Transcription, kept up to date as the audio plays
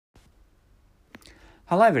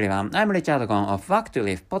Hello everyone, I'm Richard Gon of Work to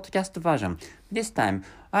Live podcast version. This time,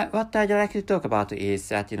 what I'd like to talk about is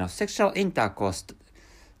that, sexual intercourse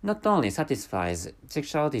not only satisfies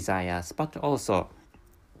sexual desires, but also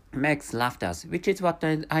makes laughter, which is what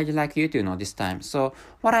I'd like you to know this time. So,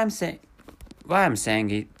 why I'm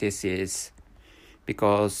saying this is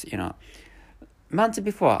because, months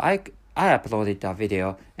before, I uploaded a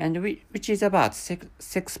video, and which is about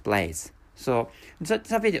sex plays. So,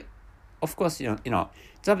 the video, of course, the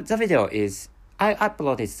video is, I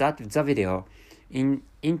uploaded the video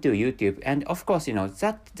into YouTube, and of course,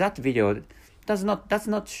 that video does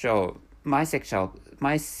not show my sexual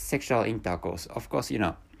intercourse. Of course,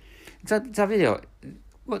 the video,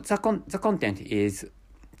 the content is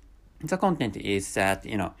that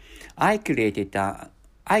I created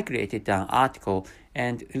an article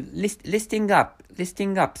and listing up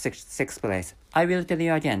sex plays. I will tell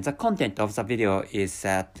you again. The content of the video is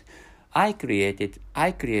that I created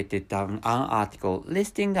an article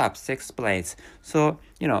listing up sex plays. So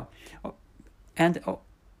and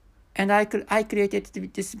I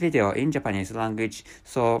created this video in Japanese language.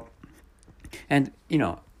 So in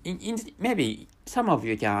maybe some of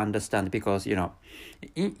you can understand because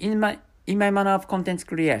in my manner of content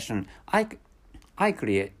creation, I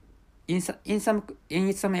create in some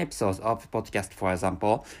episodes of podcast, for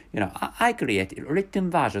example, I create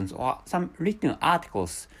written versions or some written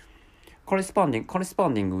articles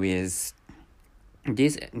corresponding with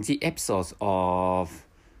the episodes of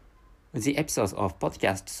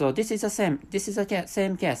podcast. So this is the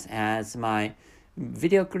same case as my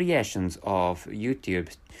video creations of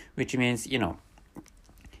YouTube, which means in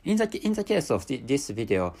the case of this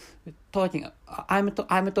video, I'm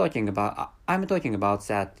talking about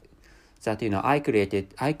that I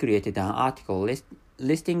created an article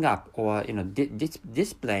listing up or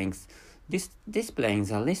displaying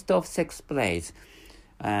a list of sex plays,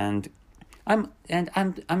 and I'm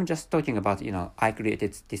just talking about I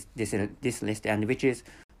created this list, and which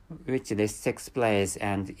lists sex plays,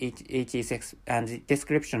 and each sex and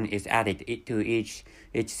description is added to each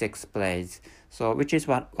sex plays. So which is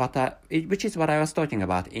what I was talking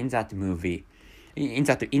about in that movie, in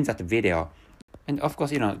that video. And of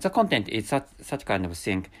course, the content is such kind of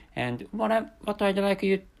thing. And what I'd like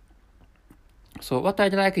you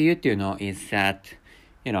to know is that,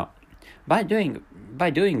 by doing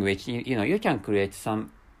which, you can create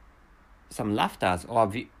some laughters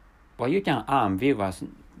or you can earn viewers.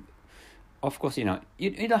 Of course, you don't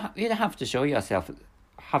have to show yourself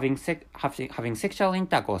having sexual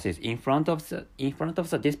intercourses in front of the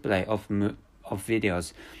display of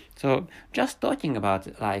videos. So just talking about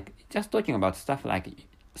stuff like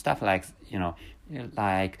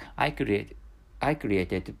like I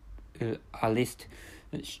created a list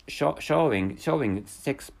showing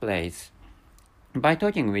sex plays, by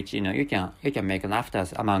talking which you can make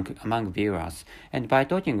laughters among viewers, and by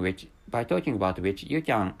talking about which you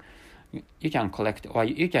can collect or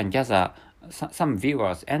you can gather some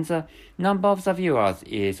viewers, and the number of the viewers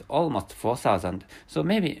is almost 4,000. So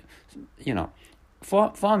maybe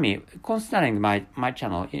for me, considering my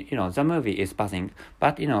channel, the movie is buzzing,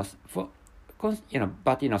 but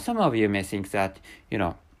some of you may think that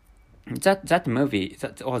that movie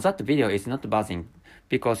or that video is not buzzing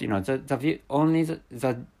because the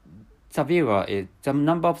viewer is, the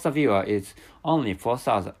number of the viewer is only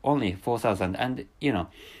 4,000, and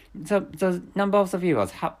the number of the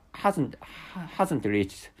viewers hasn't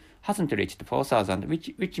reached 4,000,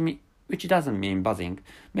 which doesn't mean buzzing.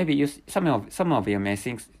 Maybe some of you may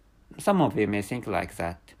think like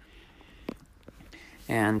that.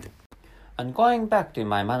 And going back to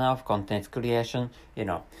my manner of content creation,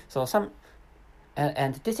 so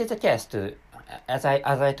and this is the case to, as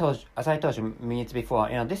I told you minutes before,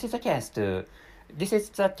 this is the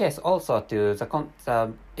case also to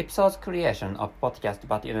the episodes creation of podcast.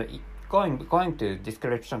 But going to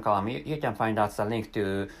description column, you can find out the link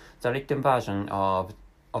to the written version of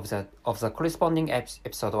the corresponding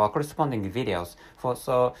episode or corresponding videos.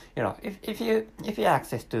 So if you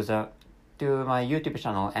access to my YouTube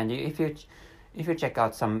channel, and if you check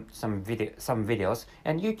out some videos,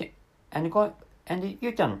 and you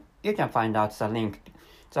can find out the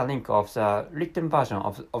link of the written version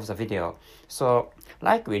of the video. So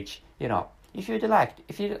like which if you'd like,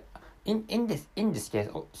 in this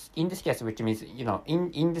case, which means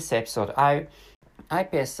in this episode, I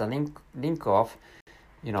paste the link of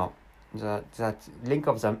that link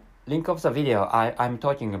of the video I'm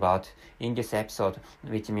talking about in this episode,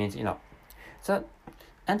 which means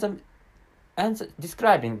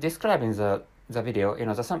describing the the video,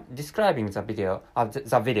 describing the video of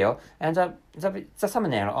the video, and the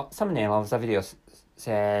thumbnail of the video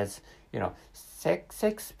says,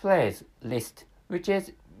 sex plays list, which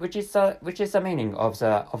is the meaning of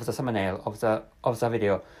the thumbnail of the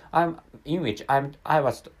video. In which I'm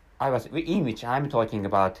talking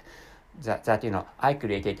about that I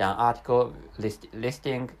created an article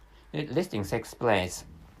listing sex plays,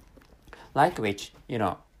 like which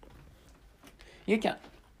you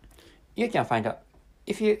can find out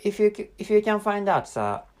if you can find out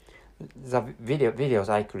the videos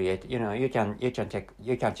I create. You can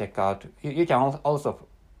check out. You can also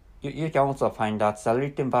find out the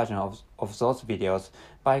written version of those videos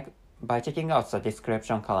by checking out the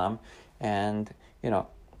description column. And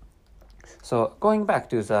so going back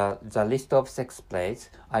to the list of sex plays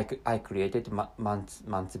I created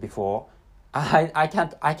months before. I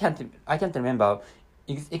can't remember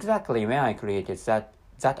exactly when I created that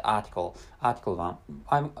article one.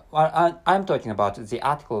 I'm talking about the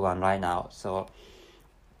article one right now. So,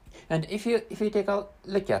 and if you take a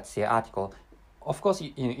look at the article, of course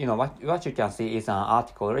what you can see is an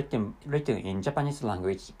article written in Japanese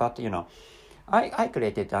language, but I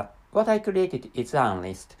created what I created is a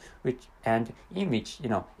list in which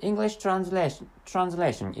English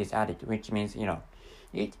translation is added, which means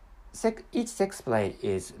each sex play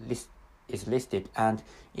is listed, and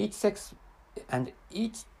each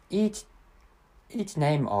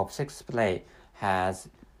name of sex play has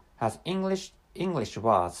English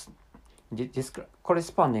words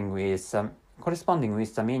corresponding with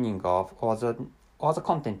the meaning of or the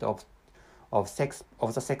content of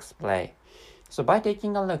the sex play. So by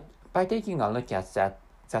taking a look at that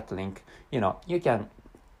link, you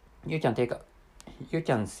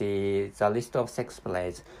can see the list of sex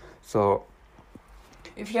plays. So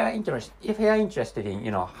if you are interested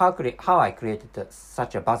in how I created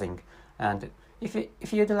such a buzzing, and if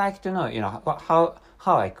you'd like to know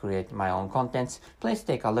how I create my own contents, please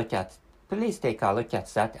take a look at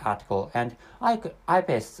that article, and I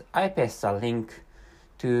paste a link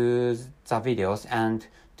to the videos and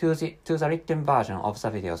to the written version of the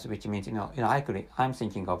videos, which means I'm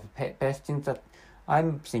thinking of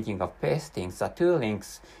pasting the two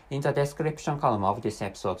links in the description column of this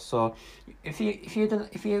episode. So if you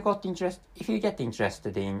get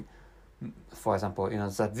interested in, for example,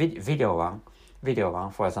 the video one,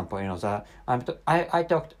 for example, I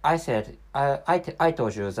told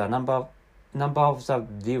you the number of the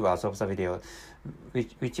viewers of the video,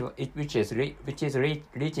 which is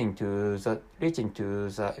reaching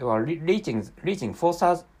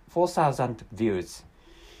 4,000 views.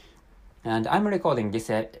 And I'm recording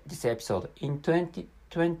this episode in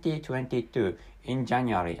 2022 in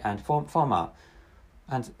January, and the former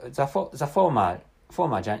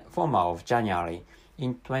of January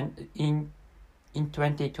in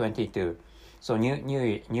 2022. So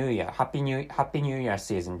new year, happy new year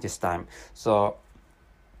season this time. So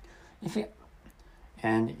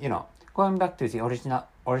going back to the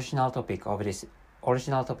original topic of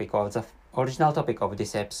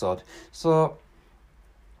this episode. So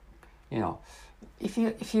if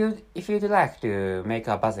you'd like to make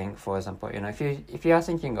a buzzing, for example, if you are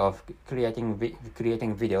thinking of creating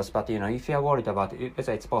videos, but if you are worried about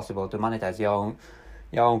whether it's possible to monetize your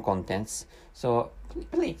own contents, so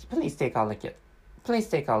please take a look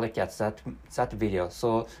at that video.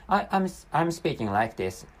 So I'm speaking like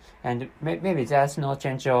this, and maybe there's no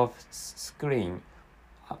change of screen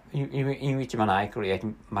in which manner I create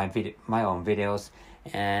my own videos,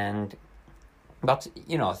 but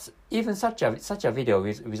even such a video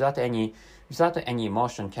without any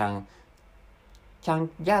motion can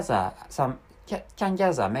gather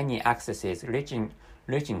many accesses reaching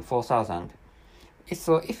 4,000.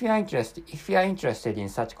 So if you are interested in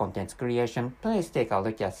such content creation, please take a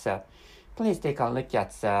look at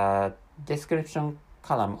the description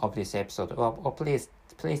column of this episode, or please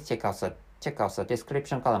check out the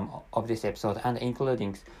description column of this episode, and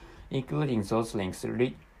including those links,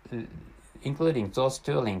 including those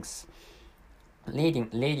two links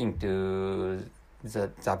leading to the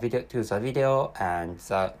video and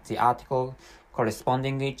the article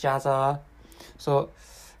corresponding to each other. So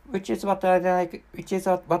which is what I'd like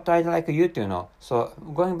you to know. So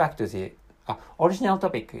going back to the original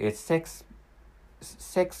topic is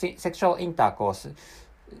sexual intercourse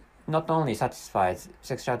not only satisfies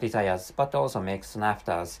sexual desires but also makes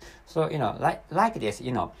laughters. So like this,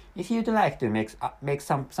 if you'd like to make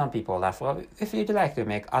some people laugh, or if you'd like to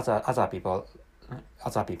make other people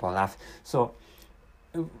laugh, so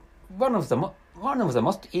one of the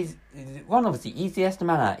easiest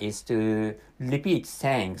manner is to repeat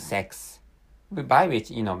saying sex, by which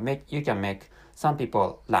you can make some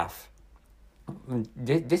people laugh.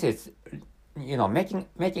 This is,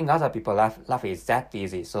 making other people laugh is that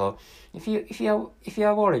easy. So if you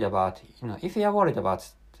are worried about,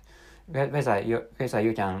 whether you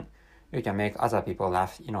can make other people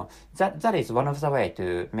laugh, that is one of the way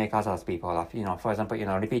to make other people laugh. For example,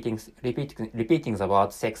 repeating the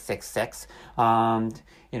word sex, and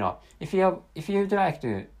if you'd like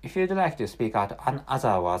to speak out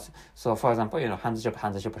other words. So for example, hand job,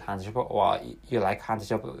 or you like hand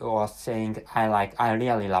job, or saying I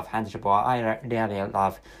really love hand job, or I really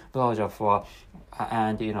love blow job, for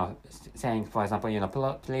and saying, for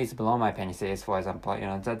example, please blow my penises, for example,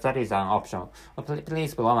 that is an option.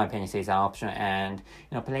 Please blow my penis is an option, and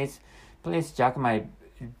please jack my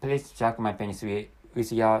penis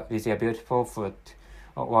with your beautiful foot,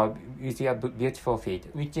 or with your beautiful feet,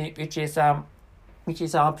 which is an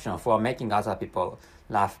option for making other people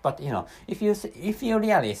laugh. But if you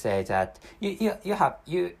really say that you'd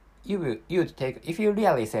take, if you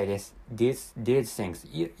really say these things,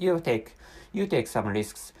 you take some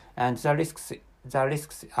risks, and the risks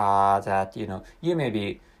are that you may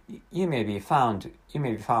be found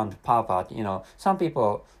pervert. Some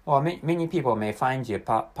people, or many people, may find you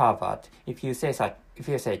pervert if you say such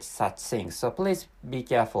things. So please be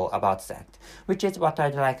careful about that, which is what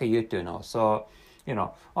I'd like you to know. So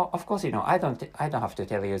of course, I don't have to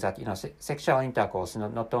tell you that sexual intercourse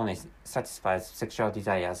not only satisfies sexual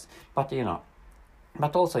desires, but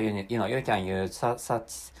but also you can use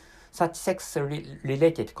such sex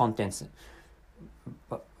related contents.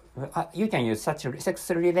 You can use such sex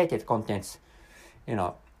related contents,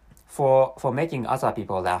 for making other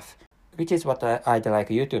people laugh, which is what I'd like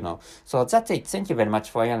you to know. So that's it. Thank you very much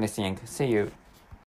for your listening. See you.